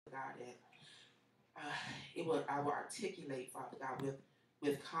God, that I will articulate, Father God,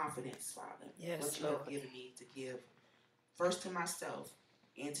 with confidence, Father, what you have given me to give first to myself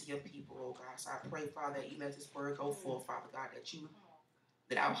and to your people, oh God. So I pray, Father, that even as this word go forth, Father God,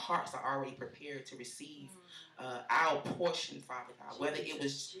 that our hearts are already prepared to receive our portion, Father God. Whether it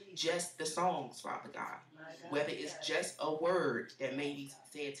was just the songs, Father God, whether it's just a word that may be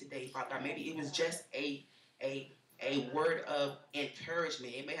said today, Father God. Maybe it was just a a word of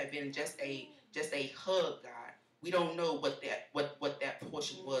encouragement. It may have been just a hug, God. We don't know what that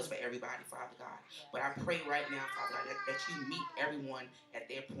portion was for everybody, Father God. But I pray right now, Father God, that you meet everyone at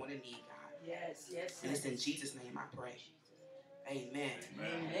their point of need, God. Yes, yes. And it's in Jesus' name I pray. Amen.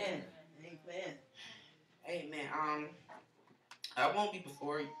 Amen. Amen. Amen. I won't be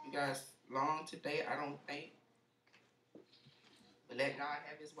before you guys long today, I don't think. But let God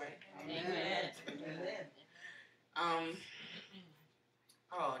have his way. Amen. Amen. Um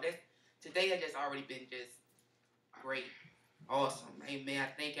today has just already been just great. Awesome. Amen. I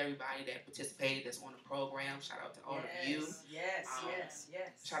thank everybody that participated that's on the program. Shout out to all of you. Yes.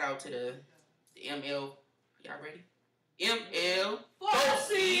 Shout out to the ML. Y'all ready? ML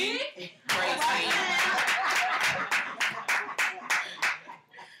Foci praise team.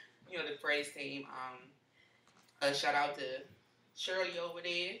 The praise team. Shout out to Shirley over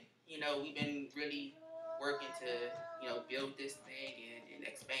there. We've been really working to build this thing and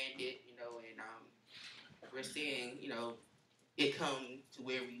expand it. And we're seeing it come to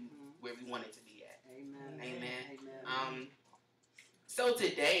where we want it to be at. Amen. So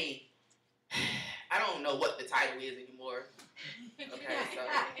today, I don't know what the title is anymore. Okay, so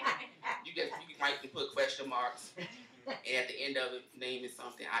you might put question marks, and at the end of it, name is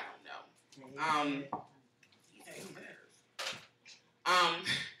something I don't know.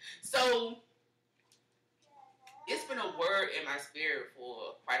 So it's been a word in my spirit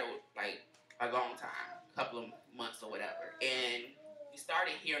for quite a long time, a couple of months or whatever, and we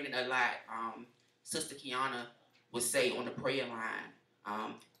started hearing it a lot. Sister Kiana would say on the prayer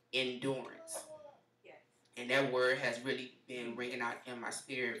line, endurance. Yes. And that word has really been ringing out in my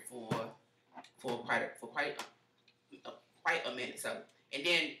spirit for quite a minute. So, and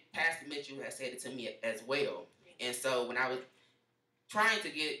then Pastor Mitchell has said it to me as well. And so when I was trying to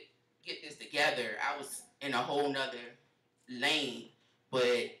get this together, I was in a whole nother lane,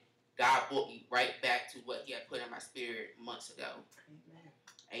 but God brought me right back to what He had put in my spirit months ago.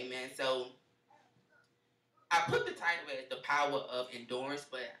 Amen. So I put the title as The Power of Endurance,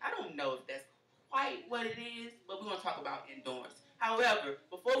 but I don't know if that's quite what it is, but we're going to talk about endurance. However,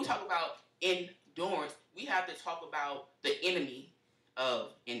 before we talk about endurance, we have to talk about the enemy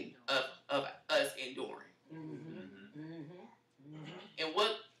of us enduring. And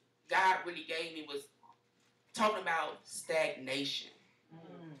what God really gave me was talking about stagnation.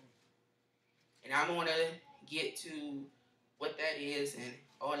 And I'm going to get to what that is and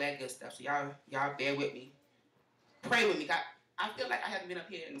all that good stuff. So y'all bear with me. Pray with me. I feel like I haven't been up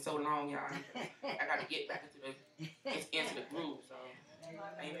here in so long, y'all. I got to get back into the groove. So,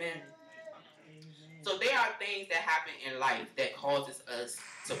 amen. So there are things that happen in life that causes us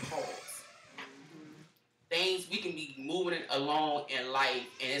to pause. Things we can be moving along in life,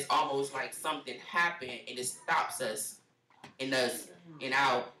 and it's almost like something happened and it stops us in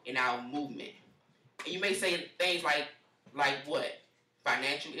our movement. And you may say things like what?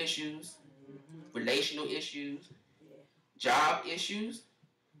 Financial issues, relational issues, job issues,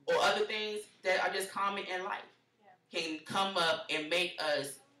 or other things that are just common in life can come up and make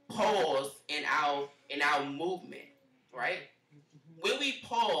us pause in our movement, right? When we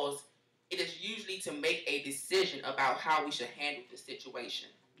pause, it is usually to make a decision about how we should handle the situation.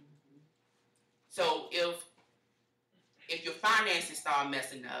 So if your finances start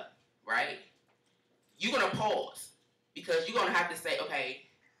messing up, right, you're gonna pause because you're gonna have to say, okay,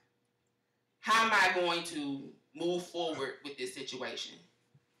 how am I going to move forward with this situation?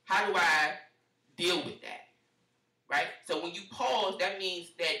 How do I deal with that? Right? So when you pause, that means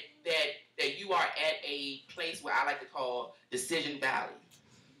that you are at a place where I like to call decision valley.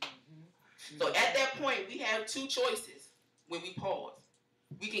 So at that point, we have two choices when we pause.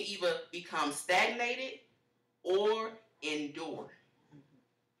 We can either become stagnated or endure.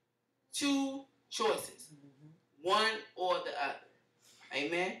 Two choices. One or the other.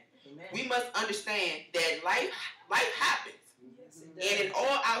 Amen? Amen. We must understand that life happens. Yes, and in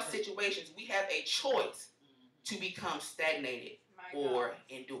all our situations, we have a choice to become stagnated or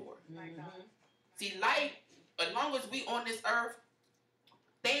endure. See, life, as long as we on this earth,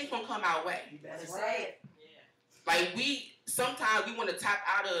 things gonna come our way. You better say it. Like sometimes we want to tap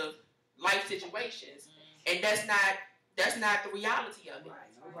out of life situations, and that's not the reality of it.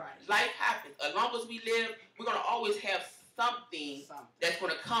 Right. Life happens. As long as we live, we're going to always have something that's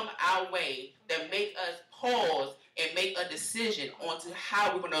going to come our way that make us pause and make a decision onto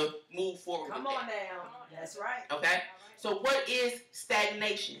how we're going to move forward. Come on now. That's right. Okay? So what is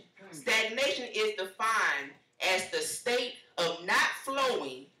stagnation? Stagnation is defined as the state of not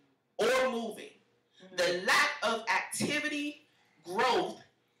flowing or moving, the lack of activity, growth,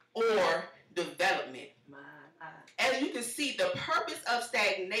 or development. As you can see, the purpose of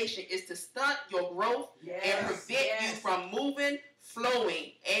stagnation is to stunt your growth and prevent you from moving,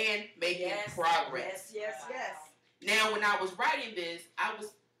 flowing, and making progress. Yes. Now, when I was writing this,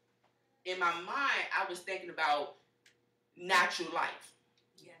 in my mind, I was thinking about natural life.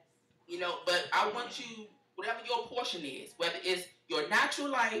 Yes. You know, but I want you, whatever your portion is, whether it's your natural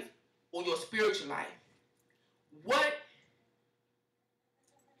life or your spiritual life,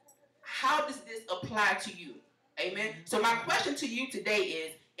 how does this apply to you? Amen. So my question to you today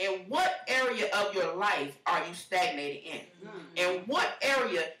is, in what area of your life are you stagnated in? In what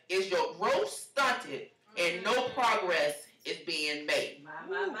area is your growth stunted and no progress is being made? My.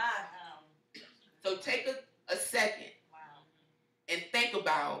 So take a second and think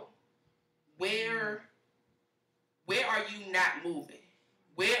about where are you not moving?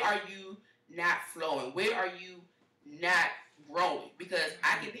 Where are you not flowing? Where are you not growing? Because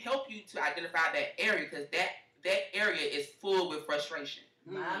I can help you to identify that area, because that area is full with frustration.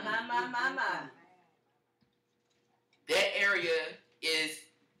 My. That area is,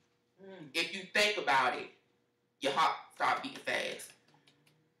 if you think about it, your heart start beating fast.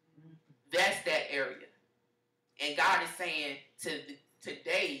 That's that area. And God is saying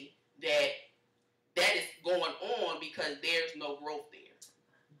today that is going on because there's no growth there.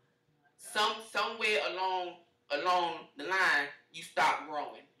 Somewhere along the line, you stop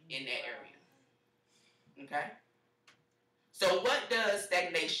growing in that area. Okay? So what does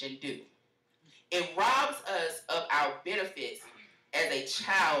stagnation do? It robs us of our benefits as a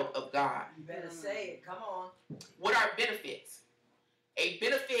child of God. You better say it. Come on. What are benefits? A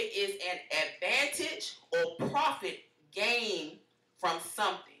benefit is an advantage or profit gained from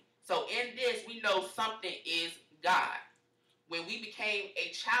something. So in this, we know something is God. When we became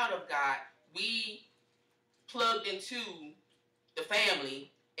a child of God, we plugged into the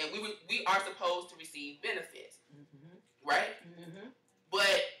family, and we are supposed to receive benefits, right?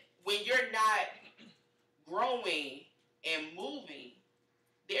 But when you're not growing and moving,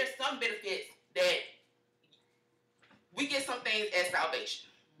 there's some benefits that we get some things as salvation.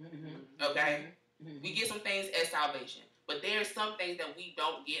 Okay? We get some things as salvation. But there's some things that we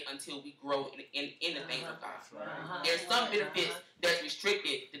don't get until we grow in the things of God. There's some benefits that's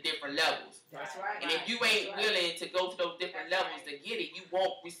restricted to different levels. That's right. And if you ain't willing to go to those different levels to get it, you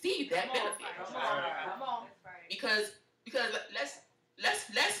won't receive that benefit. Come on. Because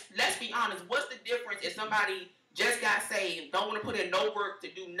let's be honest. What's the difference if somebody just got saved, don't want to put in no work to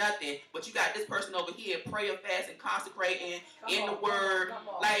do nothing, but you got this person over here praying, fasting, consecrating in the word?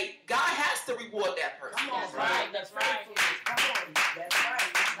 Like, God has to reward that person. Come on, right. That's right. Come on. That's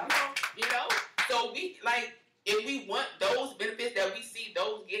right. Come on. You know? So we, like, if we want those benefits that we see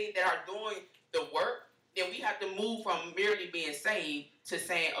those getting that are doing the work, then we have to move from merely being saved to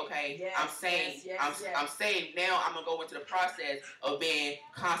saying, okay, I'm saved. I'm saved. Now I'm going to go into the process of being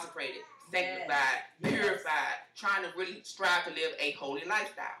consecrated, sanctified, purified, trying to really strive to live a holy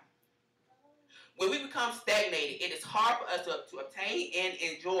lifestyle. When we become stagnated, it is hard for us to obtain and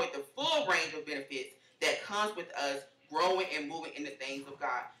enjoy the full range of benefits that comes with us growing and moving in the things of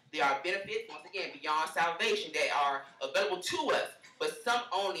God. There are benefits, once again, beyond salvation that are available to us, but some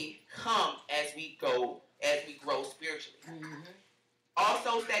only come as we grow spiritually.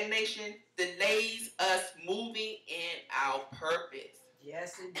 Also, stagnation delays us moving in our purpose.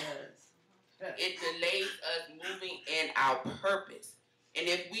 Yes, it does. It delays us moving in our purpose. And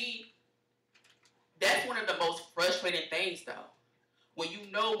that's one of the most frustrating things, though. When you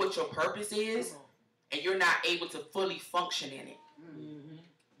know what your purpose is, and you're not able to fully function in it.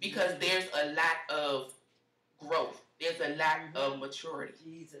 Because there's a lack of growth. There's a lack of maturity.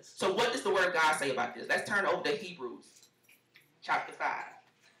 Jesus. So what does the Word of God say about this? Let's turn over to Hebrews chapter 5.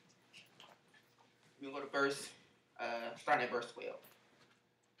 We'll go to starting at verse 12.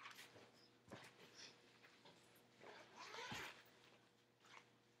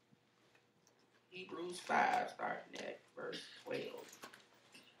 Hebrews 5, starting at verse 12.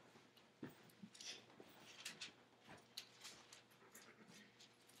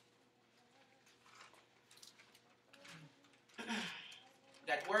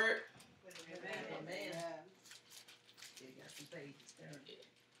 Got the word? Amen. You got some pages there.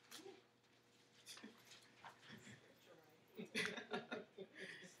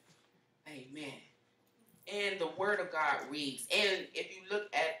 and the Word of God reads. And if you look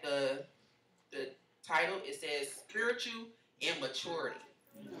at the title, it says spiritual immaturity.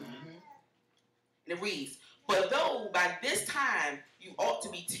 And it reads, "For though by this time you ought to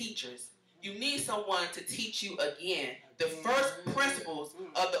be teachers, you need someone to teach you again the first principles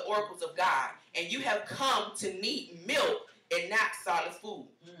of the oracles of God, and you have come to need milk and not solid food.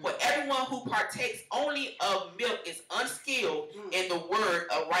 For everyone who partakes only of milk is unskilled in the word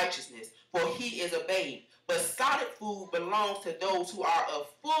of righteousness, for he is a babe. But solid food belongs to those who are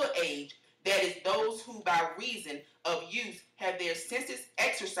of full age, that is, those who by reason of use have their senses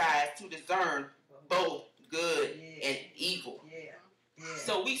exercised to discern both good and evil."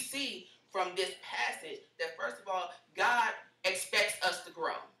 So we see from this passage that, first of all, God expects us to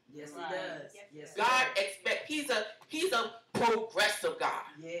grow. Yes, he does. Yes, God expects. He's a progressive God.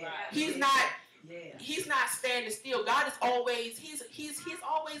 He's not standing still. God is always he's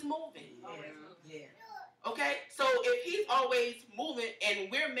always moving. Okay, so if he's always moving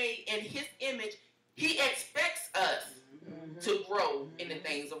and we're made in his image, he expects us to grow in the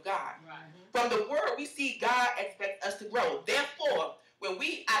things of God. From the word, we see God expects us to grow. Therefore, when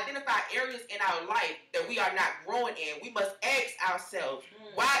we identify areas in our life that we are not growing in, we must ask ourselves,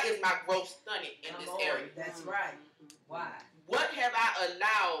 why is my growth stunted in this area? That's right. Why? What have I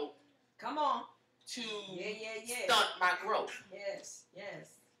allowed to stunt my growth? Yes.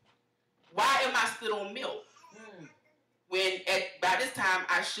 Why am I still on milk when by this time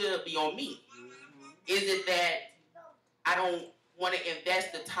I should be on meat? Is it that I don't want to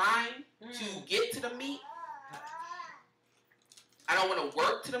invest the time to get to the meat? I don't want to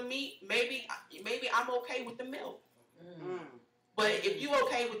work to the meat. Maybe I'm okay with the milk. But if you're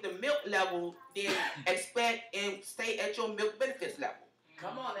okay with the milk level, then expect and stay at your milk benefits level.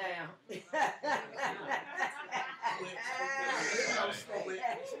 Come on now.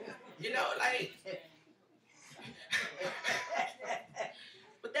 You know, like,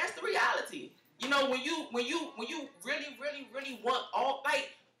 but that's the reality. You know, when you really want all, like,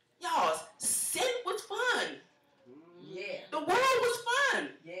 y'all, sin was fun. The world was fun.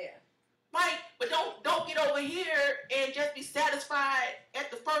 Like, but don't get over here and just be satisfied at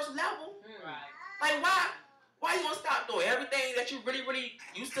the first level. Like, why you want to stop doing everything that you really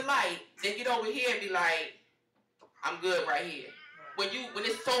used to like, then get over here and be like, I'm good right here. When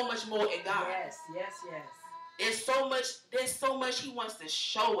there's so much more in God. Yes. There's so much he wants to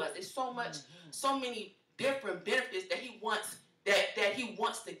show us. There's so many different benefits that he wants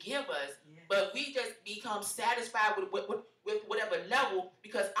to give us. But we just become satisfied with whatever level,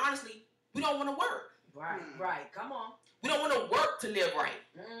 because honestly, we don't want to work. Right. Come on. We don't want to work to live right.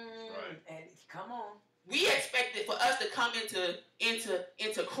 And come on. We expected for us to come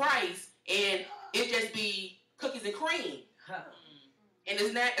into Christ and it just be cookies and cream. And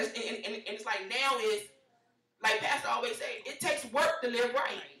it's not. And it's like now is like Pastor always say, it takes work to live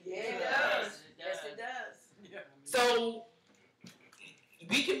right. It does. Yes, it does. So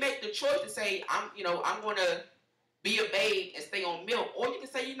we can make the choice to say, I'm going to be a babe and stay on milk, or you can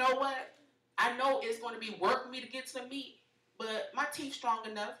say, you know what, I know it's going to be work for me to get to the meat, but my teeth strong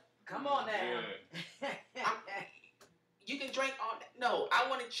enough. Come on now. You can drink all that. No, I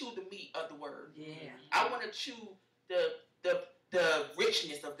want to chew the meat of the word. Yeah. I want to chew the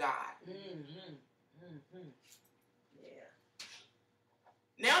richness of God.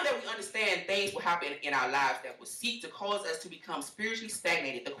 Now that we understand things will happen in our lives that will seek to cause us to become spiritually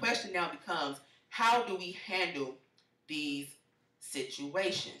stagnated, the question now becomes, how do we handle these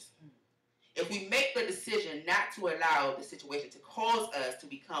situations? If we make the decision not to allow the situation to cause us to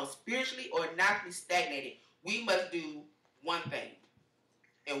become spiritually or naturally stagnated, we must do one thing.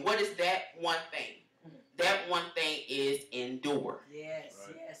 And what is that one thing? That one thing is endure. Yes.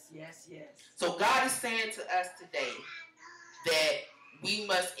 So God is saying to us today that we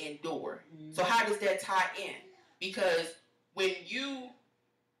must endure. So how does that tie in? Because when you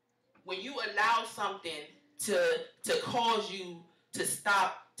allow something to cause you to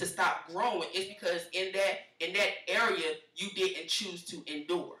stop growing, it's because in that area you didn't choose to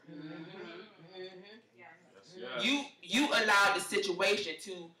endure. You allowed the situation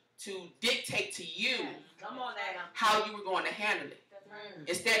to dictate to you how you were going to handle it.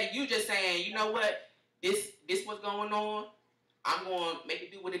 Instead of you just saying, you know what, this what's going on, I'm going to make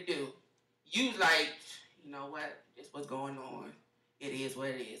it do what it do. You like, you know what, this what's going on. It is what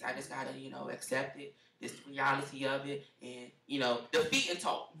it is. I just got to, accept it. This reality of it. And, defeat and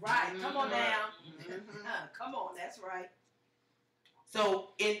talk. Right. Come on now. Come on. That's right.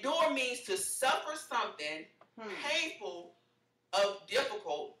 So, endure means to suffer something painful or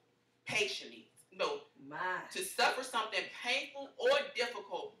difficult patiently. No. To suffer something painful or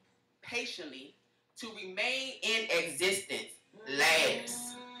difficult patiently to remain in existence,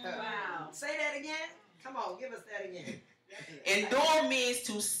 last. Wow. Say that again. Come on, give us that again. Endure means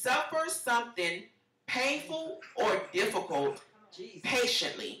to suffer something painful or difficult Jesus.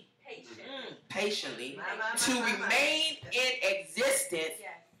 patiently. Patiently. To remain in existence,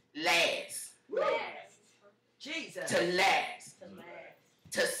 last. Jesus. To last.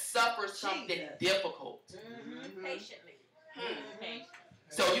 To suffer something Jesus. difficult. Patiently.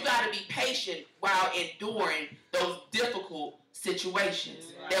 So you got to be patient while enduring those difficult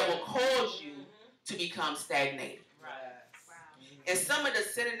situations that will cause you to become stagnated. And some of the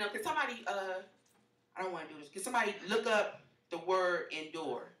synonyms, can somebody, I don't want to do this, can somebody look up the word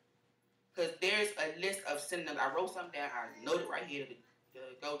endure? Because there's a list of synonyms. I wrote something down, I noted right here to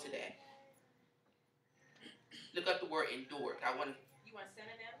go to that. Look up the word endure. You want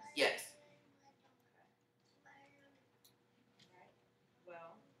synonyms? Yes.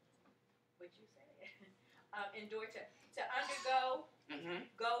 Well, what'd you say? Endure to undergo,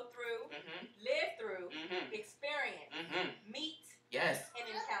 go through, live through, experience, meet, Yes. and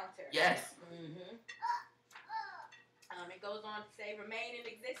encounter. Yes. It goes on to say remain in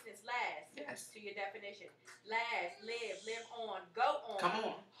existence, last. Yes. To your definition. Last, live on, go on. Come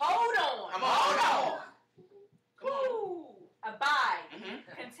on. Hold on. Come on. Hold on. Woo. Abide.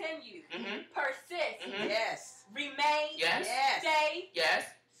 Continue. Persist. Yes. Remain. Yes. Stay. Yes.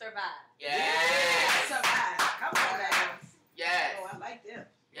 Survive. Yes. Survive. Come on now. Yes. Oh, I like them.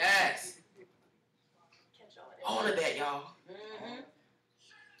 Yes. Catch all of that. All of that, y'all.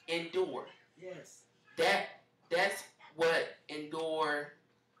 Endure. Yes. That's what endure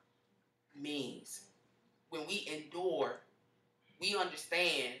means. When we endure, we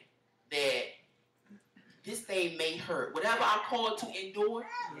understand that this thing may hurt. Whatever I'm called to endure,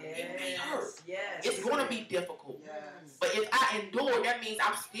 it may hurt. Yes. It's going to be difficult. Yes. But if I endure, that means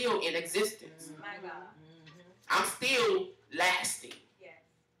I'm still in existence. My God. I'm still lasting. Yes.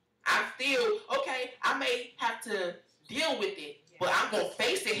 I'm still, okay, I may have to deal with it, but I'm going to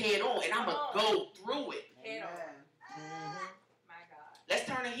face it head on and I'm going to go through it. Head on. My God. Let's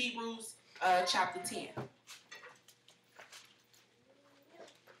turn to Hebrews chapter 10.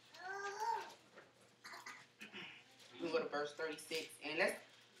 We can go to verse 36. And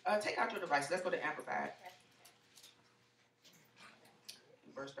let's take out your device. Let's go to Amplified.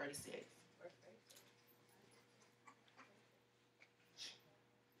 Verse 36.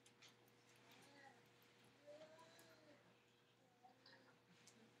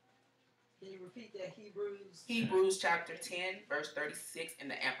 Can you repeat that? Hebrews? Hebrews chapter 10, verse 36 in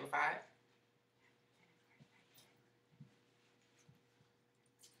the Amplified.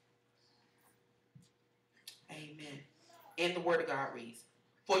 Amen. And the word of God reads,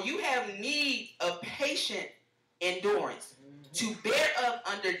 for you have need of patient endurance to bear up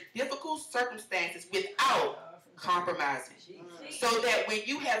under difficult circumstances without compromising, so that when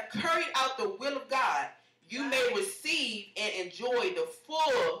you have carried out the will of God, you may receive and enjoy the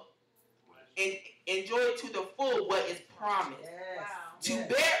full, and enjoy to the full what is promised. Yes. Wow. To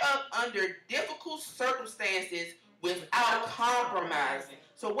bear up under difficult circumstances without compromising.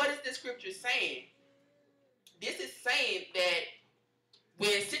 So what is this scripture saying? This is saying that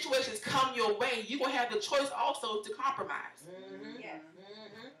when situations come your way, you're going to have the choice also to compromise. Yes.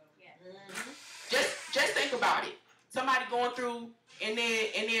 Just think about it. Somebody going through in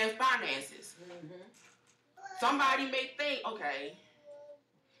their finances. Somebody may think, okay,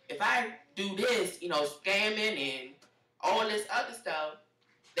 if I do this, scamming and all this other stuff,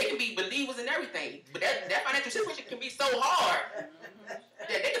 they can be believers and everything. But that financial situation can be so hard that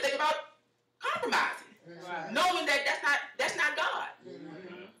they can think about compromising. Right. Knowing that that's not God.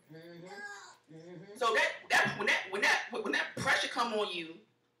 So when that pressure come on you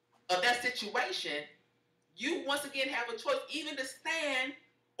of that situation, you once again have a choice even to stand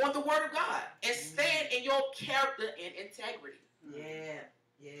on the word of God and stand in your character and integrity.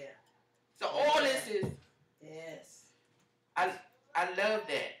 Yeah. So all this is, Yes. I love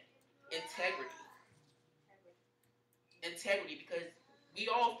that. Integrity, because we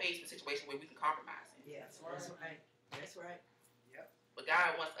all face a situation where we can compromise it. Yes. That's right. That's right. But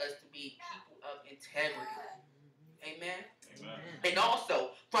God wants us to be people of integrity. Amen. Amen. And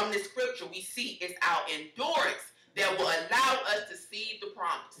also, from this scripture, we see it's our endurance that will allow us to see the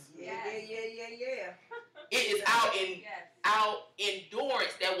promise. Yeah. It is our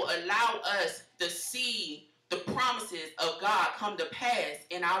endurance that will allow us to see the promises of God come to pass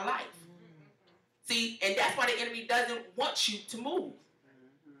in our life. See, and that's why the enemy doesn't want you to move.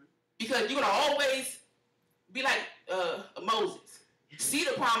 Because you're going to always be like Moses. See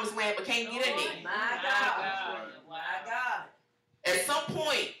the promised land but can't get in there. My God. Right. My God. At some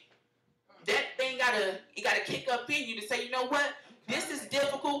point, that thing got that kick up in you to say, you know what? This is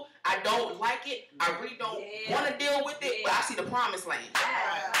difficult. I don't like it. I really don't want to deal with it, but I see the promised land.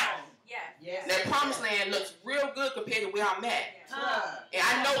 Yes. That promised land looks real good compared to where I'm at. And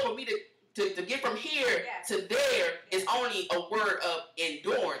I know for me to get from here to there is only a word of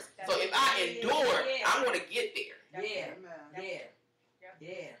endurance. So if I endure, I'm going to get there. Yeah.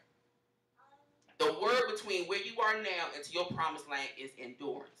 The word between where you are now and to your promised land is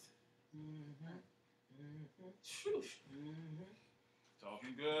endurance.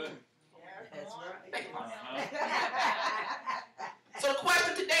 Talking good. That's right. Thank you. So the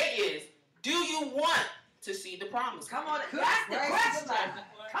question today is, do you want to see the promised land? Come on, that's the question.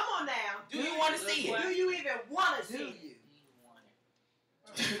 Come on now. Do you want to see it? Do you even want to see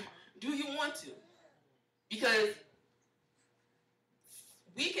it? Do you want to? Because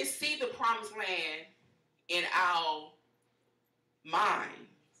we can see the promised land in our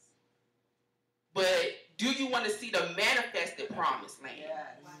minds, but do you want to see the manifested promised land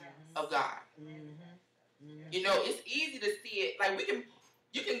of God? You know, it's easy to see it. Like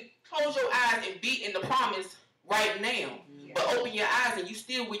you can close your eyes and be in the promise right now, but open your eyes and you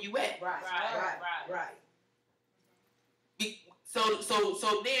still where you at. Right. So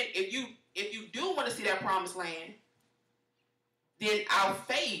then if you do want to see that promised land, then our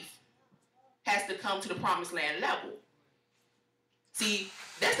faith has to come to the promised land level. See,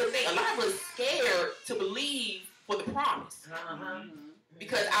 that's the thing. A lot of us scared to believe for the promise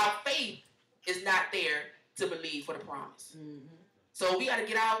because our faith is not there to believe for the promise. So we got to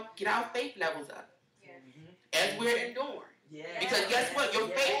get our faith levels up as we're enduring. Because guess what? Your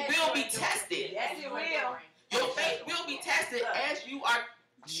faith will be tested. Yes, it will. Your faith will be tested as you are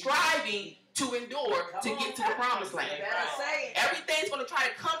striving to endure to get to the promised land. Everything's going to try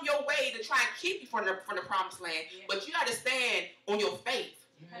to come your way to try and keep you from the promised land, but you got to stand on your faith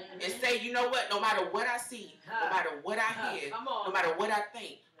and say, you know what? No matter what I see, no matter what I hear, no matter what I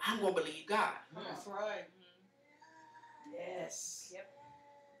think, I'm going to believe God. That's right. Yes.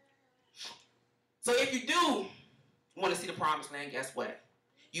 So if you do want to see the promised land, guess what?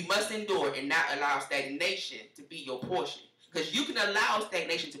 You must endure and not allow stagnation to be your portion. Because you can allow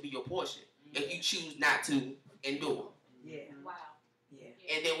stagnation to be your portion if you choose not to endure.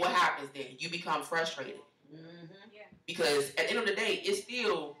 And then what happens then? You become frustrated. Because at the end of the day, it's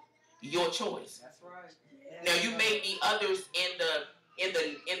still your choice. That's right. Now you may need others in the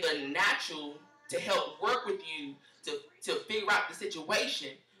natural to help work with you to figure out the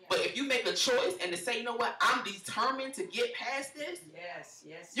situation. But if you make a choice and to say, you know what, I'm determined to get past this,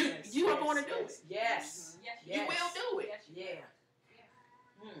 you are going to do it. Yes. You will do it. Yeah.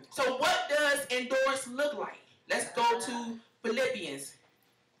 So what does endurance look like? Let's go to Philippians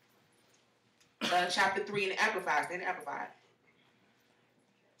chapter 3 in the Amplified. Stay in the Amplified.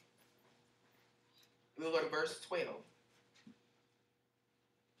 We'll go to verse 12.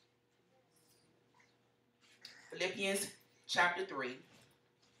 Philippians chapter 3,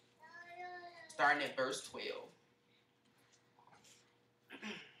 starting at verse 12.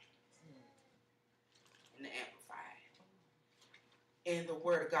 In the Amplified. And the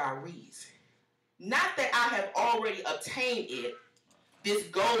word of God reads, not that I have already obtained it, this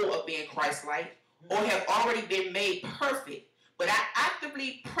goal of being Christ-like, or have already been made perfect, but I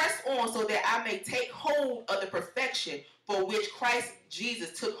actively press on so that I may take hold of the perfection for which Christ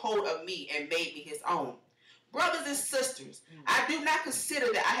Jesus took hold of me and made me his own. Brothers and sisters, I do not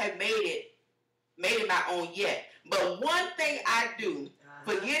consider that I have made it my own yet, but one thing I do,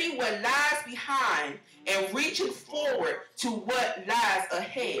 forgetting what lies behind and reaching forward to what lies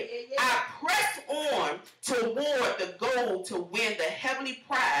ahead. I press on toward the goal to win the heavenly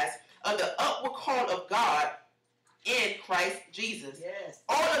prize of the upward call of God in Christ Jesus. Yes.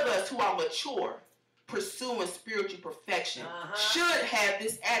 All of us who are mature, pursuing spiritual perfection, should have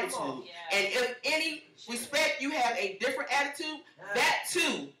this attitude. And if any respect you have a different attitude, that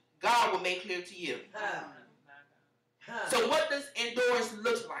too, God will make clear to you. So what does endurance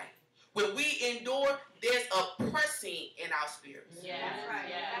look like? When we endure, there's a pressing in our spirits.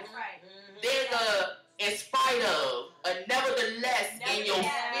 That's right. There's a in spite of, a nevertheless in your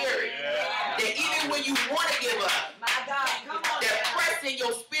spirit. That even when you want to give up, My God, come on. that press in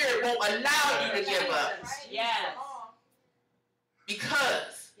your spirit won't allow you to give up.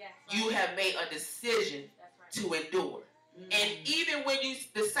 Because you have made a decision to endure. And even when you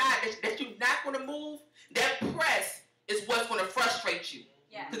decide that you're not going to move, that press is what's going to frustrate you.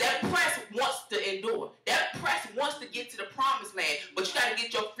 Because that press wants to endure. That press wants to get to the promised land. But you got to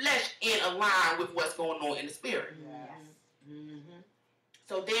get your flesh in line with what's going on in the spirit.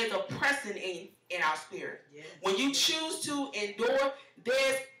 So there's a pressing in our spirit. When you choose to endure,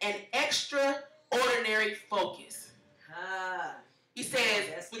 there's an extraordinary very focused. He says,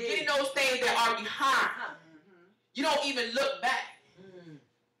 That's forgetting it. those things that are behind. You don't even look back.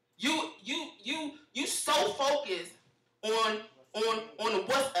 You so focused on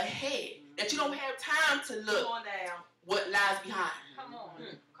what's ahead that you don't have time to look Come on down. what lies behind. Come on.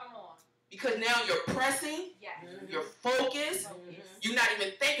 Come on. Because now you're pressing, Yes. you're focused, you're not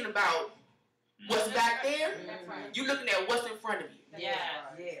even thinking about what's back there. That's right. You're looking at what's in front of you. Yeah.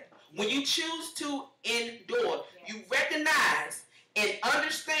 When you choose to endure, you recognize and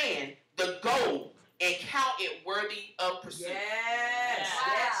understand the goal and count it worthy of pursuit. Yes.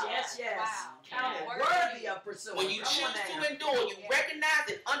 Wow. Yes. Wow. Count it Yeah. worthy of pursuit. When you Come choose on now. to endure, you recognize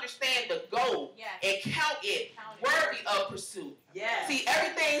and understand the goal Yes. and count it worthy of pursuit. Yes. See,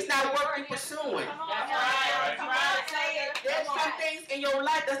 everything's not worth you pursuing. Come on. That's right. Come That's on. right. Say it. There's Come some on. things in your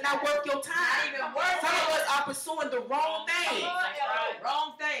life that's not worth your Not time. even worth Some of it. us are pursuing the wrong thing.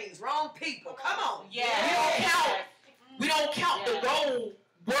 Wrong things, wrong people. Come on. We don't count the goal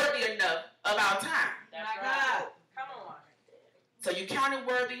worthy enough of our time. My God. Come on. So you count it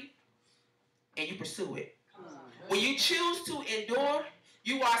worthy and you pursue it. Come on. When you choose to endure,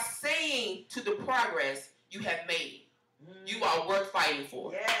 you are saying to the progress you have made, you are worth fighting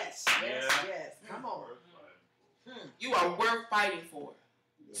for. Yes. Come on. You are worth fighting for.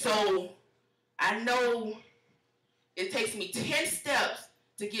 So I know it takes me 10 steps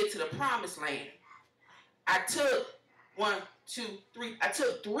to get to the promised land. I took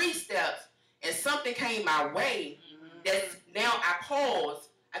 3 steps and something came my way that now I pause.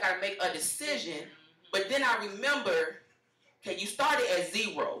 I got to make a decision. But then I remember, okay, you started at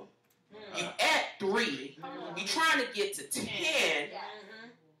 0. You at 3. You're trying to get to 10.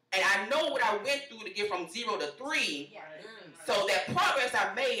 And I know what I went through to get from 0 to 3. Yes. So that progress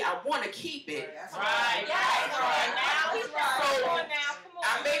I made, I want to keep it. That's Right. So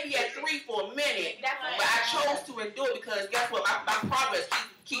I may be at 3 for a minute, but I chose to endure because guess what? My progress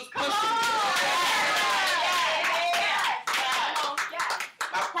keeps pushing me.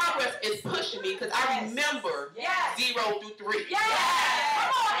 My progress is pushing me because I remember 0 through 3.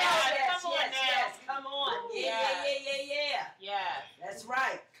 Come on. Yeah. That's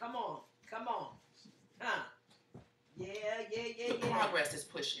right. Come on. Huh. Yeah. Progress is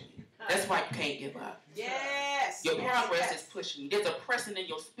pushing you. That's why you can't give up. Yes. Your progress is pushing you. There's a pressing in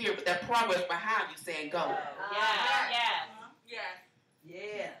your spirit, but that progress behind you saying go.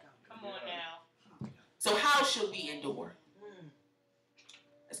 Yeah. Come on now. So how should we endure?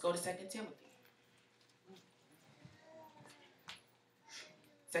 Let's go to 2 Timothy.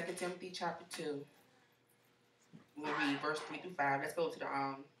 2 Timothy chapter 2. We'll read verse 3 through 5. Let's go to the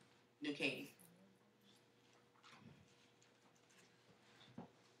New King.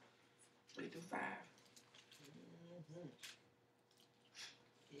 3 through 5.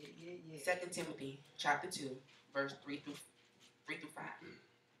 2 Timothy chapter 2, verse 3 through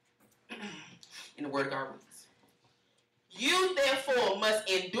 5. In the word of God reads, you therefore must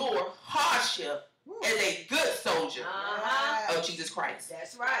endure hardship as a good soldier of Jesus Christ.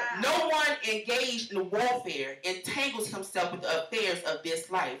 That's right. No one engaged in warfare entangles himself with the affairs of this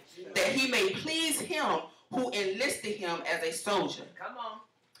life, that he may please him who enlisted him as a soldier. Come on.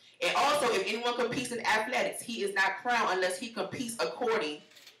 And also, if anyone competes in athletics, he is not crowned unless he competes according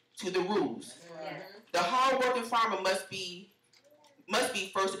to the rules. The hard-working farmer must be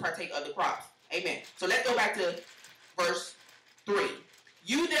first to partake of the crops. Amen. So let's go back to verse 3.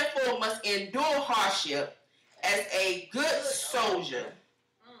 You therefore must endure hardship as a good soldier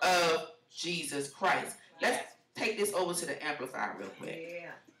of Jesus Christ. Let's take this over to the Amplified real quick.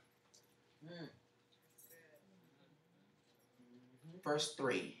 Verse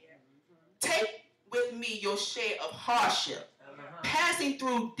 3. Take with me your share of hardship, passing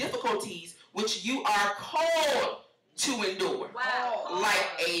through difficulties which you are called to endure, like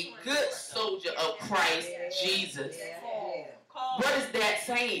a good soldier of Christ Jesus. What is that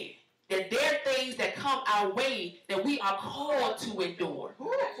saying? That there are things that come our way that we are called to endure.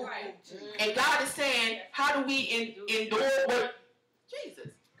 And God is saying, how do we endure what?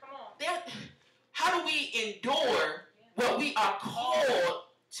 Jesus. Come on. How do we endure what we are called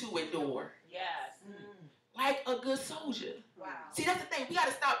to endure? Yes. Like a good soldier. Wow. See, that's the thing. We got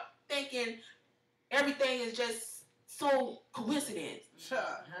to stop thinking everything is just so coincidence.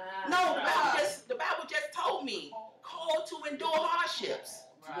 No, the Bible just told me, called to endure hardships.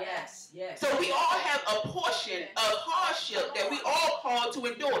 Yes. So we all have a portion of hardship that we all called to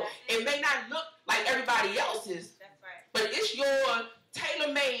endure. It may not look like everybody else's, but it's your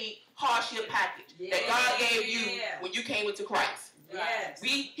tailor-made hardship package that God gave you when you came into Christ. Yes.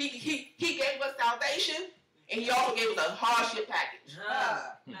 He gave us salvation, and he also gave us a hardship package.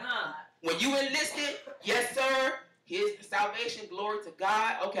 When you enlisted, salvation, glory to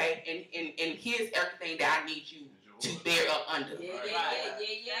God. Okay, and here's everything that I need you to bear up under. Yeah.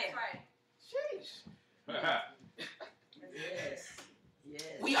 That's right. Sheesh. Yes. Yes.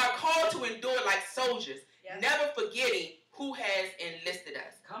 We are called to endure like soldiers, Yes. never forgetting who has enlisted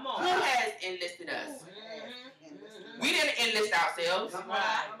us. Come Who on. has enlisted us? Mhm. We didn't enlist ourselves. Come on.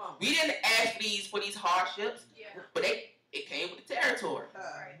 Come on. We didn't ask for these hardships, Yeah. but it came with the territory.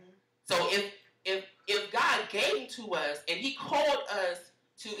 Right. So if God gave them to us and He called us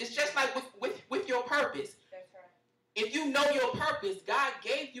to, it's just like with your purpose. That's right. If you know your purpose, God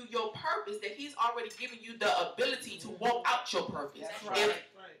gave you your purpose, that He's already given you the ability to walk out your purpose. That's right.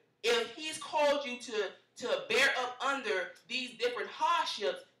 If He's called you to bear up under these different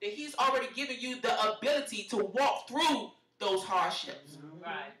hardships, then He's already given you the ability to walk through those hardships.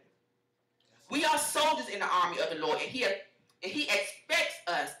 Right. We are soldiers in the army of the Lord, and He expects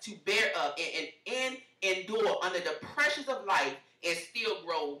us to bear up and endure under the pressures of life and still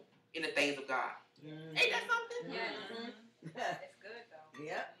grow in the things of God. Ain't that something? Yeah. It's good though.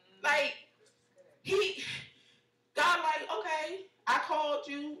 Yep. Like, God, like, okay, I called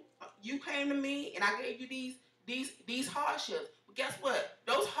you, you came to me, and I gave you these hardships. But guess what?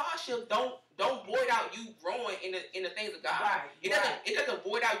 Those hardships don't void out you growing in the things of God. Right. It doesn't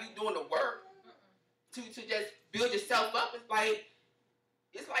void out you doing the work to just build yourself up. It's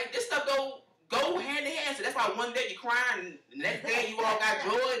like this stuff go hand in hand. So that's why one day you crying, and the next day you all got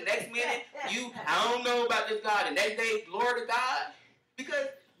joy, the next minute I don't know about this God, the next day glory to God, because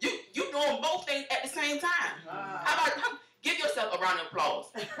you doing both things at the same time. How about give yourself a round of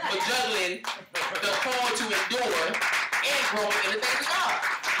applause for juggling the call to endure and growing in the things of God.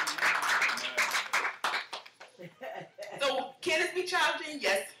 So can this be challenging?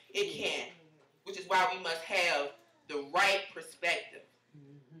 Yes, it can. Which is why we must have the right perspective.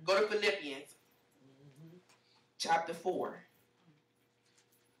 Go to Philippians chapter 4.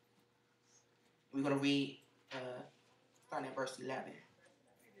 We're going to read starting at verse 11.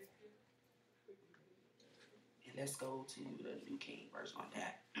 And let's go to the New King version on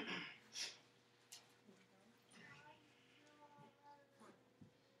that.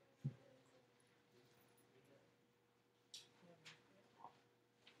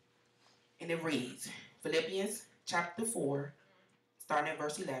 And it reads, Philippians chapter 4, starting at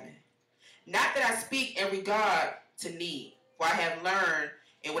verse 11. Not that I speak in regard to need, for I have learned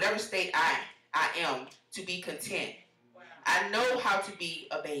in whatever state I am to be content. I know how to be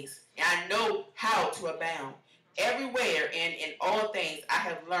abased, and I know how to abound. Everywhere and in all things I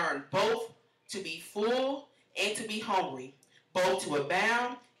have learned both to be full and to be hungry, both to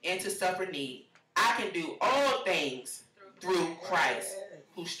abound and to suffer need. I can do all things through Christ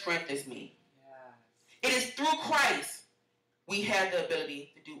who strengthens me. It is through Christ we have the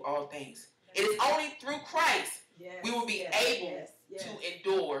ability to do all things. It is only through Christ we will be able to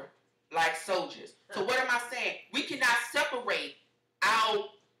endure like soldiers. So what am I saying? We cannot separate our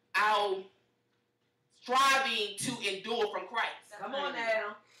striving to endure from Christ. Come on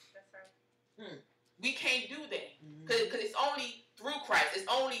now. That's right. We can't do that because it's only through Christ. It's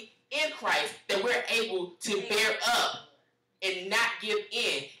only in Christ that we're able to bear up and not give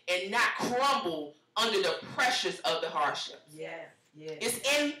in and not crumble under the pressures of the hardship. Yes. It's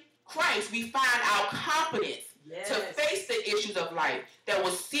in Christ we find our confidence to face the issues of life that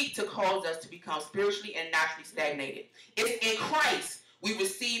will seek to cause us to become spiritually and naturally stagnated. It's in Christ we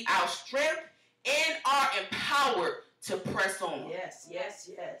receive our strength and are empowered to press on. Yes.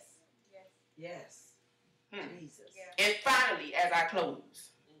 Jesus. And finally, as I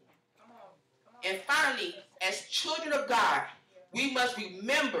close, Come on. and finally, as children of God, we must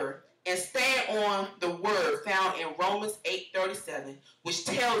remember and stand on the word found in Romans 8:37, which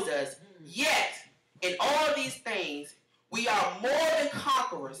tells us, yet in all these things, we are more than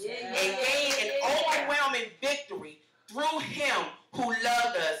conquerors and gain an overwhelming victory through Him who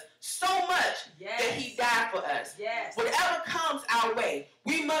loved us so much that He died for us. Whatever comes our way,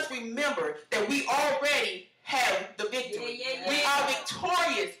 we must remember that we already have the victory. We are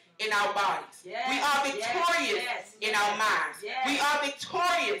victorious in our bodies. We are victorious in our minds. We are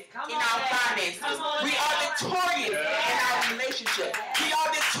victorious in our finances. We are victorious in our relationships. We are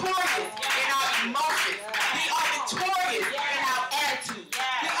victorious in our emotions. We are victorious in our attitudes.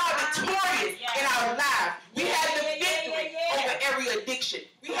 We are victorious in our lives. We have the victory over every addiction.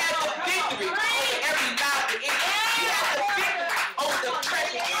 We have the victory over every lie of the enemy. We have the victory over the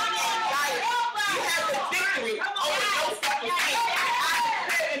depression and anxiety. We have the victory over no self-esteem. I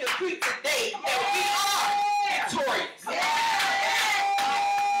declare and decree today that we are victorious.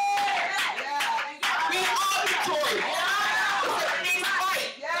 We are victorious. It's a big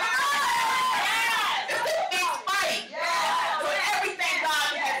fight.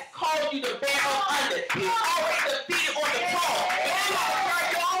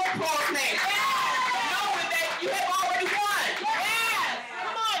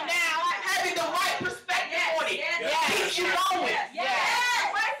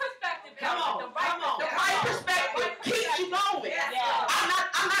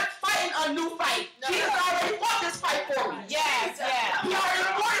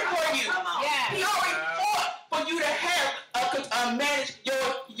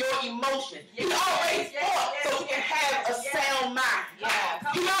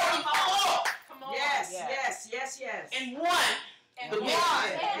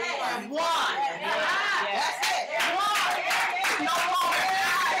 One. That's it. One. No longer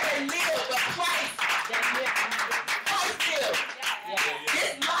I can live, but Christ. Christ lives.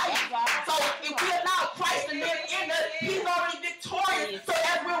 This life. So if we allow Christ to live in us, he's already victorious. So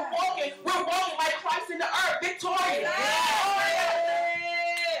as we're walking like Christ in the earth, victorious.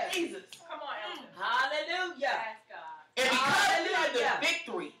 Jesus. Come on, Elder. Hallelujah. Yes, God. And because we have the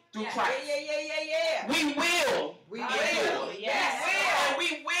victory through Christ, we will. Endure. Yes. And we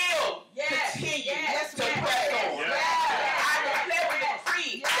will continue to press on. I declare with the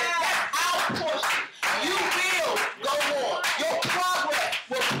creed that that's our portion. You will go on. Your progress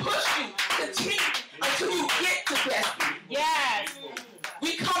will push you, continue until you get to destiny. Yes. We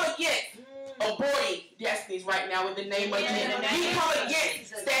come against aborting destinies right now in the name of Jesus. We come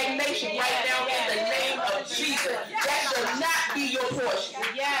against stagnation right now in the name of Jesus. That should not be your portion.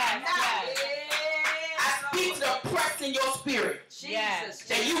 Yes. I speak to the press in your spirit. Yes.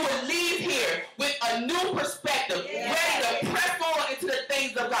 That you will leave here with a new perspective, ready to press on into the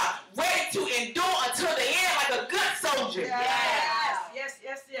things of God, ready to endure until the end like a good soldier. Yes.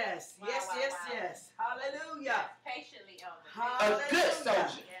 Hallelujah. Patiently, Elder. A good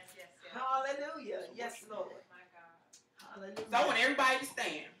soldier. Yes. Hallelujah. Yes, Lord. My God. Hallelujah. So I want everybody to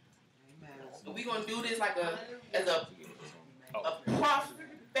stand. And we're gonna do this like as a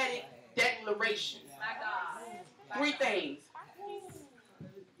prophetic declaration. My God. 3 things.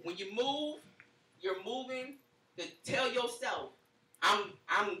 When you move, you're moving to tell yourself, I'm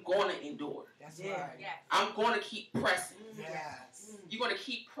gonna endure. That's Yes. I'm gonna keep pressing. Yes. You're gonna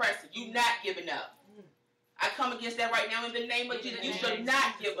keep pressing. You're not giving up. I come against that right now in the name of Jesus. You should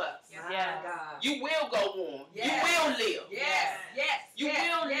not give up. My God. You will go on. Yes. You will live. Yes. You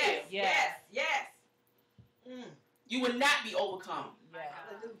will live. Yes. You will not be overcome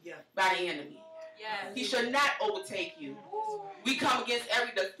Hallelujah. by the enemy. Yes. He should not overtake you. We come against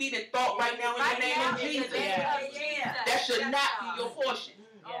every defeated thought right now in the name of Jesus. That should not be your portion.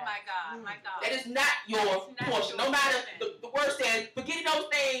 Oh my God. My God. That is not your portion. No matter, the word says, forgetting those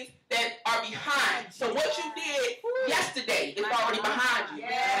things that are behind. So what you did yesterday is already behind you.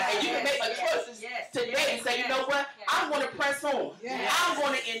 And you can make a choice today and say, you know what? I'm going to press on. I'm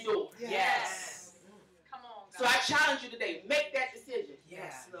going to endure. Yes. Come on, God. So I challenge you today. Make that decision.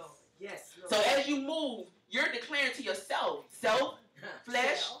 Yes, Lord. Yes, Lord. So as you move, you're declaring to yourself, self,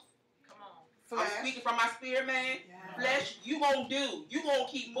 flesh. Come on. I'm speaking from my spirit, man. Flesh, you gonna do. You gonna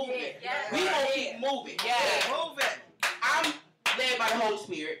keep moving. Yes. We gonna keep moving. Moving. I'm led by the Holy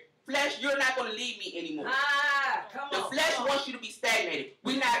Spirit. Flesh, you're not gonna lead me anymore. Come The on. flesh wants you to be stagnated.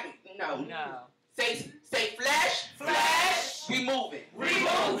 We not. No. Say flesh. We moving.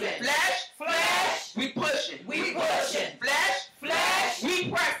 Flesh. We pushing. Flesh. We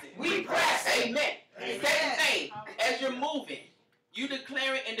pressing. Amen. Second thing, as you're moving, you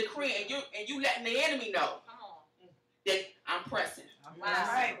declaring and decreeing, and you letting the enemy know Come on. that I'm pressing. Wow.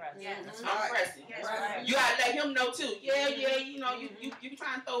 Right. Yes. I'm pressing. Yes. Right. You gotta let him know too. Yeah, you know, you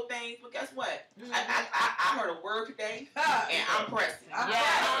trying to throw things, but guess what? I heard a word today, and I'm pressing.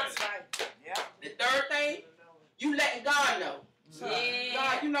 The third thing, you letting God know.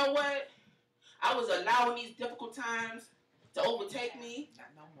 God, you know what? I was allowing these difficult times to overtake me,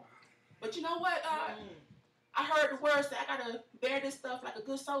 but you know what? I heard the word say I gotta bear this stuff like a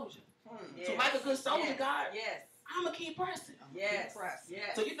good soldier. So like a good soldier, God, I'm gonna keep pressing. Yes.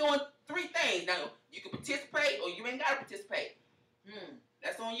 So you're doing 3 things. Now, you can participate or you ain't got to participate.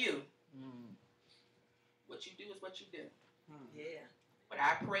 That's on you. What you do is what you do. But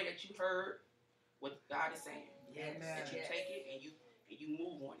I pray that you heard what God is saying. That you take it and you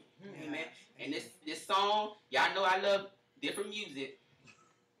move on it. Amen. And this song, y'all know I love different music.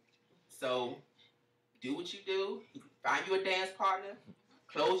 So do what you do. Find you a dance partner.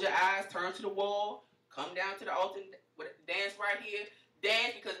 Close your eyes, turn to the wall, come down to the altar, dance right here.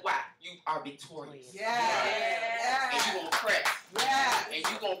 Dance because why? You are victorious. And you gonna press. And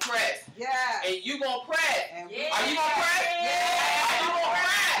you gonna press. And you gonna press. Are you gonna press? Are you gonna press?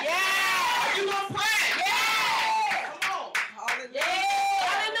 Are you gonna press? Come on.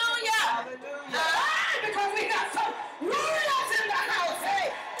 Hallelujah. Because we got some warriors in the house. Hey,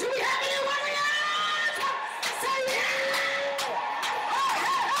 do we have any warriors? Say yeah.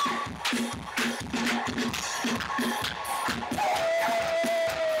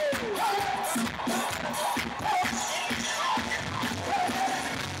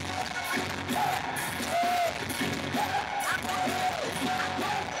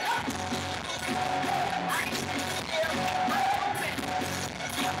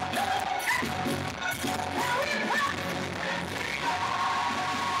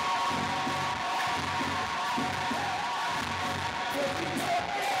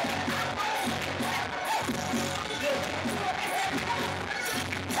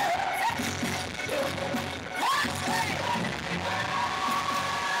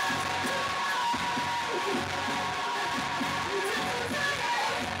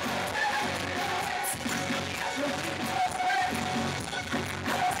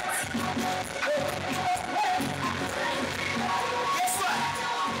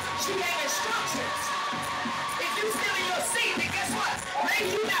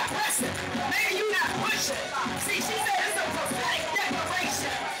 maybe you're not pressing. Maybe you're not pushing. See, she said it's a prophetic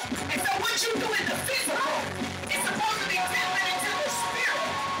declaration. And so what you do in the physical is supposed to be tapping into the spirit.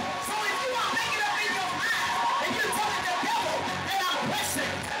 So if you are making up in your mind and you're telling the devil that I'm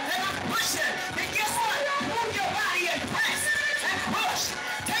pressing, that I'm pushing, then guess what? Move your body and press and push.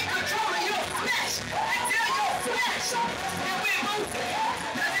 Take control of your flesh and tell your flesh that we're moving.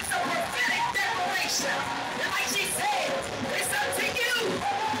 Because it's a prophetic declaration. And like she said, it's up to you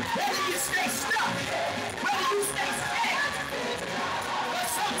whether you stay stuck, whether you stay stagnant. But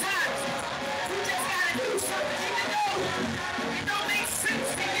sometimes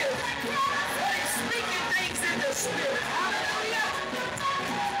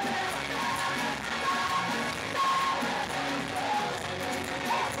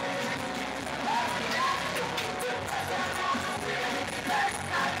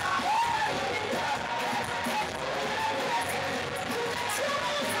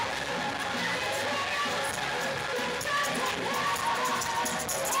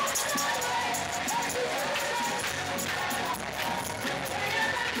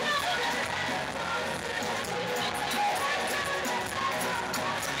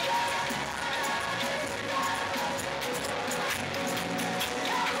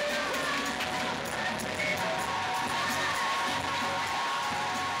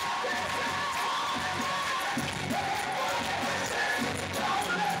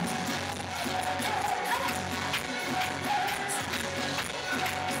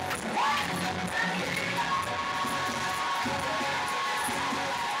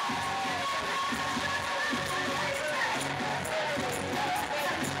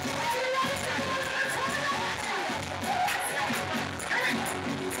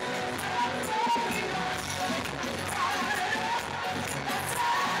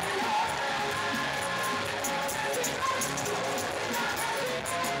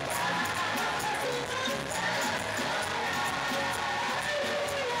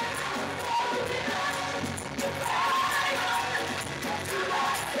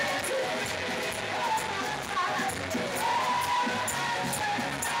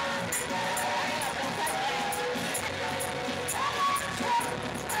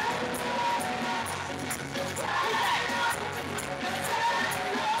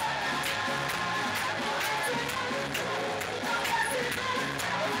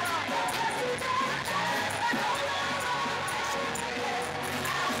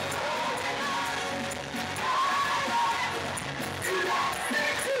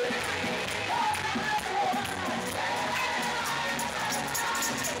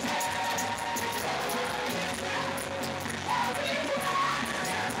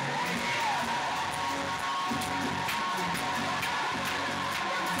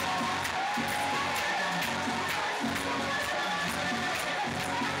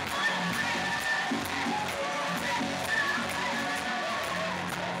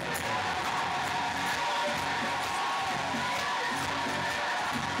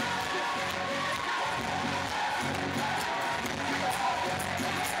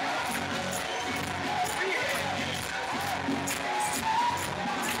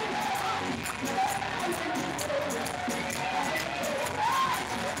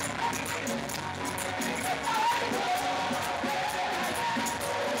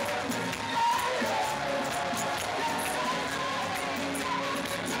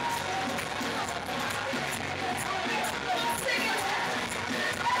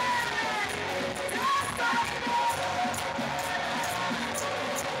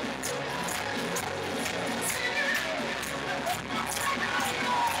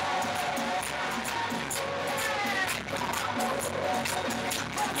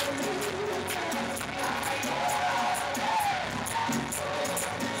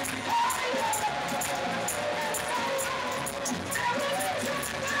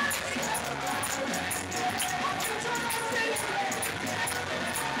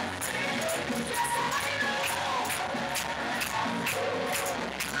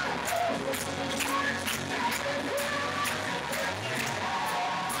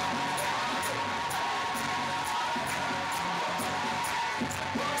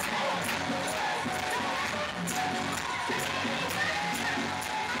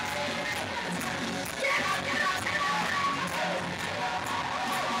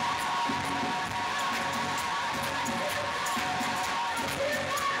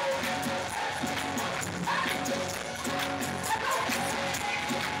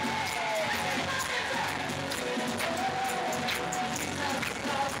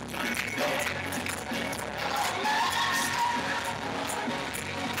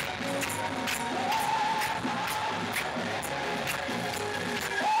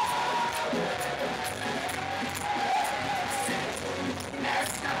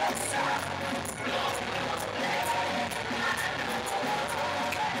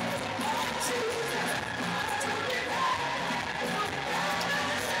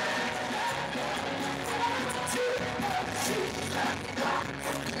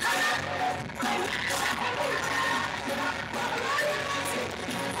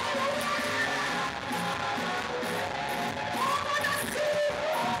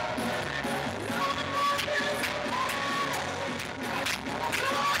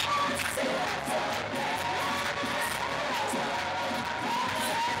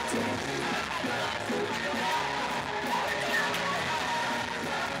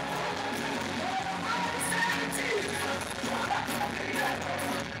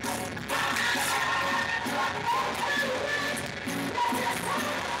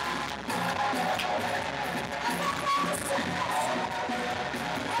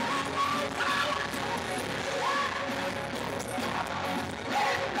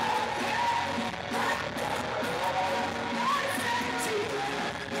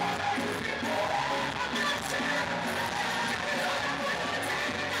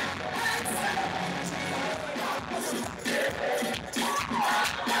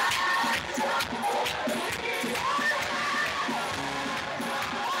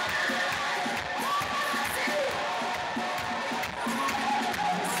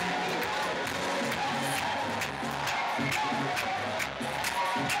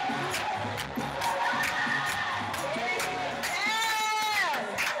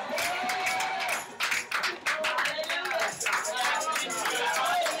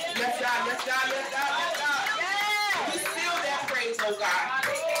God, yes, God, yes, God, yes, God. We seal that praise, oh God.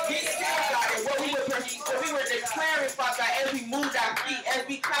 We seal, God, that what we were declaring, Father God, as we moved our feet, as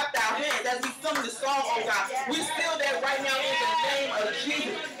we clapped our hands, as we sung the song, oh God. We seal that right now in the name of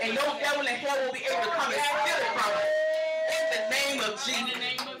Jesus. And no devil in hell will be able to come and steal it from us. In the name of Jesus.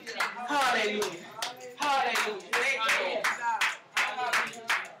 Hallelujah. Hallelujah. Thank you, Lord.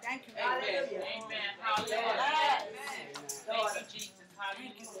 Thank you. Hallelujah. Amen. Hallelujah. Thank you, Jesus.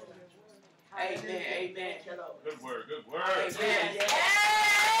 Hallelujah. Amen. Amen. Good word. Good word. Amen.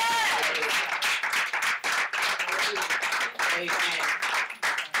 Amen.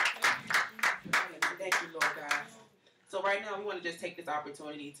 Thank you, Lord God. So right now we want to just take this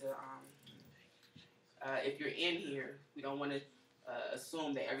opportunity to, if you're in here, we don't want to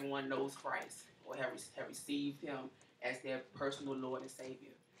assume that everyone knows Christ or have received Him as their personal Lord and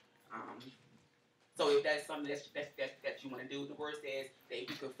Savior. So if that's something that you want to do, the word says that if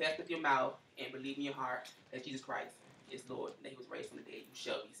you confess with your mouth and believe in your heart that Jesus Christ is Lord and that He was raised from the dead, you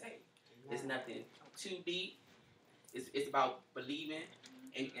shall be saved. It's nothing too deep. It's about believing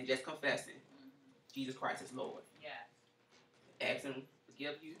and just confessing Jesus Christ is Lord. Yeah. Ask Him to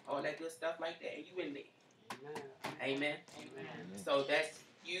forgive you, all that good stuff like that, and you in there. Amen. Amen. So that's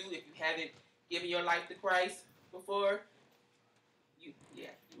you. If you haven't given your life to Christ before, you were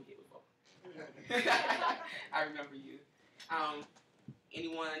here before. I remember you.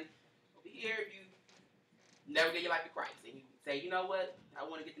 Anyone over here, if you never gave your life to Christ and you say, you know what, I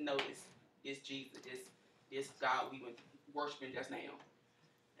want to get to know this Jesus, this God we were worshiping just now.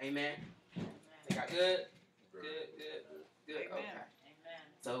 Amen. Say God, good. Okay. Amen.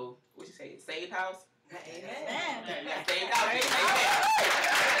 So what you say? Saved house? Amen. Okay, yeah, saved house. Amen.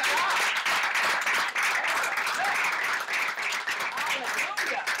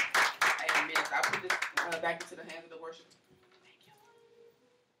 Amen. So I put this back into the hands of the worship. Thank you.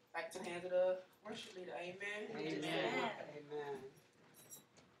 Back into the hands of the worship leader. Amen. Amen.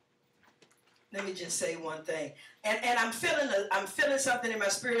 Let me just say one thing, and I'm feeling something in my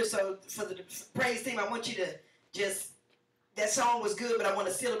spirit. So for the praise team, I want you to just, that song was good, but I want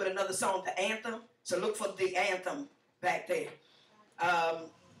to seal it with another song, the anthem. So look for the anthem back there, and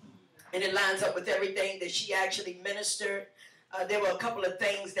it lines up with everything that she actually ministered. There were a couple of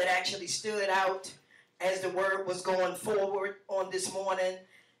things that actually stood out as the word was going forward on this morning,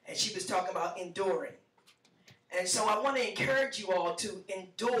 and she was talking about enduring. And so I want to encourage you all to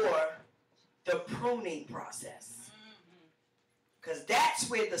endure the pruning process, because that's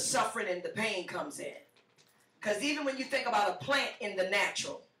where the suffering and the pain comes in. Because even when you think about a plant in the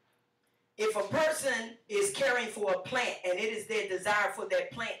natural, if a person is caring for a plant and it is their desire for that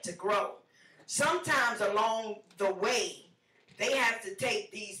plant to grow, sometimes along the way they have to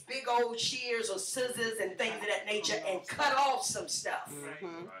take these big old shears or scissors and things of that nature and cut off some stuff.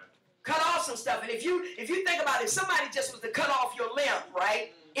 Right. Cut off some stuff. And if you think about it, if somebody just was to cut off your limb,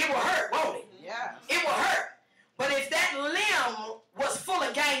 right, it will hurt, won't it? Yeah. It will hurt. But if that limb was full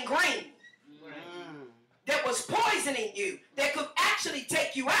of gangrene that was poisoning you, that could actually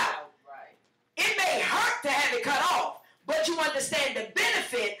take you out, it may hurt to have it cut off, but you understand the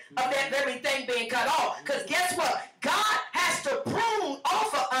benefit of that very thing being cut off. Because guess what? God has to prune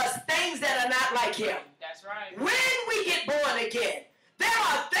off of us things that are not like Him. That's right. When we get born again, there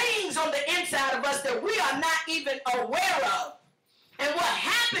are things on the inside of us that we are not even aware of. And what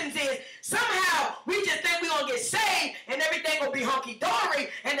happens is, somehow we just think we're going to get saved and everything will be hunky-dory,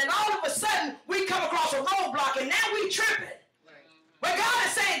 and then all of a sudden we come across a roadblock and now we tripping. But God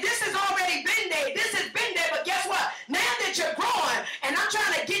is saying, this has already been there. This has been there, but guess what? Now that you're growing and I'm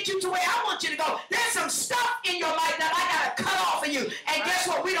trying to get you to where I want you to go, there's some stuff in your life that I got to cut off of you. And guess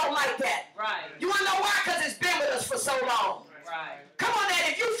what? We don't like that. Right. You want to know why? Because it's been with us for so long. Right. Come on,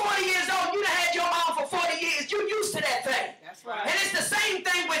 Dad. If you're 40 years old, you done had your arm for 40 years. You're used to that thing. That's right. And it's the same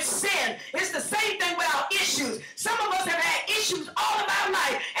thing with sin. It's the same thing with our issues. Some of us have had issues all of our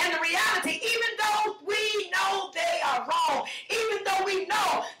life. And the reality, even though we know they are wrong, even though we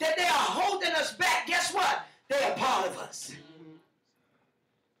know that they are holding us back, guess what? They are part of us.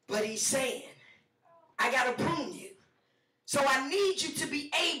 But He's saying, I got to prune you. So I need you to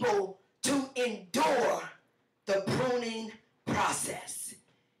be able to endure the pruning process.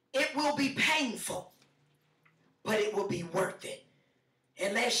 It will be painful, but it will be worth it.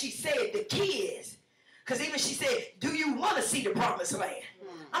 And as she said, the kids, because even she said, do you want to see the promised land?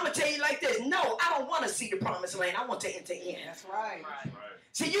 I'm going to tell you like this. No, I don't want to see the promised land. I want to enter in. That's right.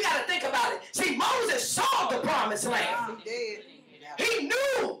 See, you got to think about it. See, Moses saw the promised land. He did. He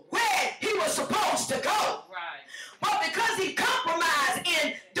knew where he was supposed to go. Right. But because he compromised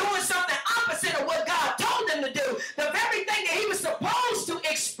in doing something opposite of what God told him to do, the very thing that he was supposed to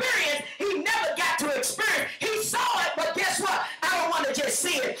experience,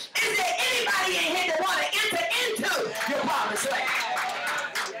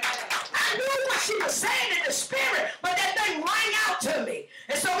 with me.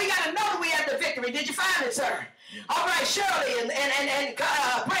 And so we got to know that we have the victory. Did you find it, sir? All right, Shirley and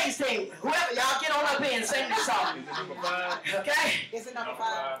praise team, whoever, y'all get on up here and sing this song. Okay? Is it number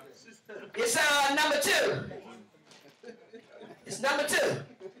 5? It's number 2. It's number 2.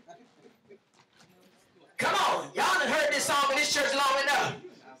 Come on, y'all done heard this song in this church long enough.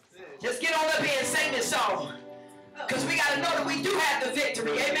 Just get on up here and sing this song. Because we got to know that we do have the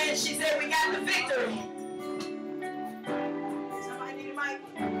victory. Amen. She said we got the victory. Somebody need a mic?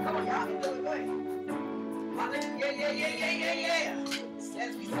 Come on, y'all can do it. Go ahead. Yeah.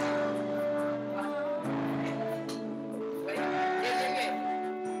 As we sing. Yeah.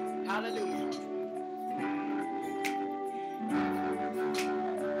 Hallelujah.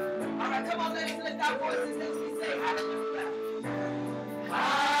 All right, come on, let's lift our voices as we sing. Hallelujah.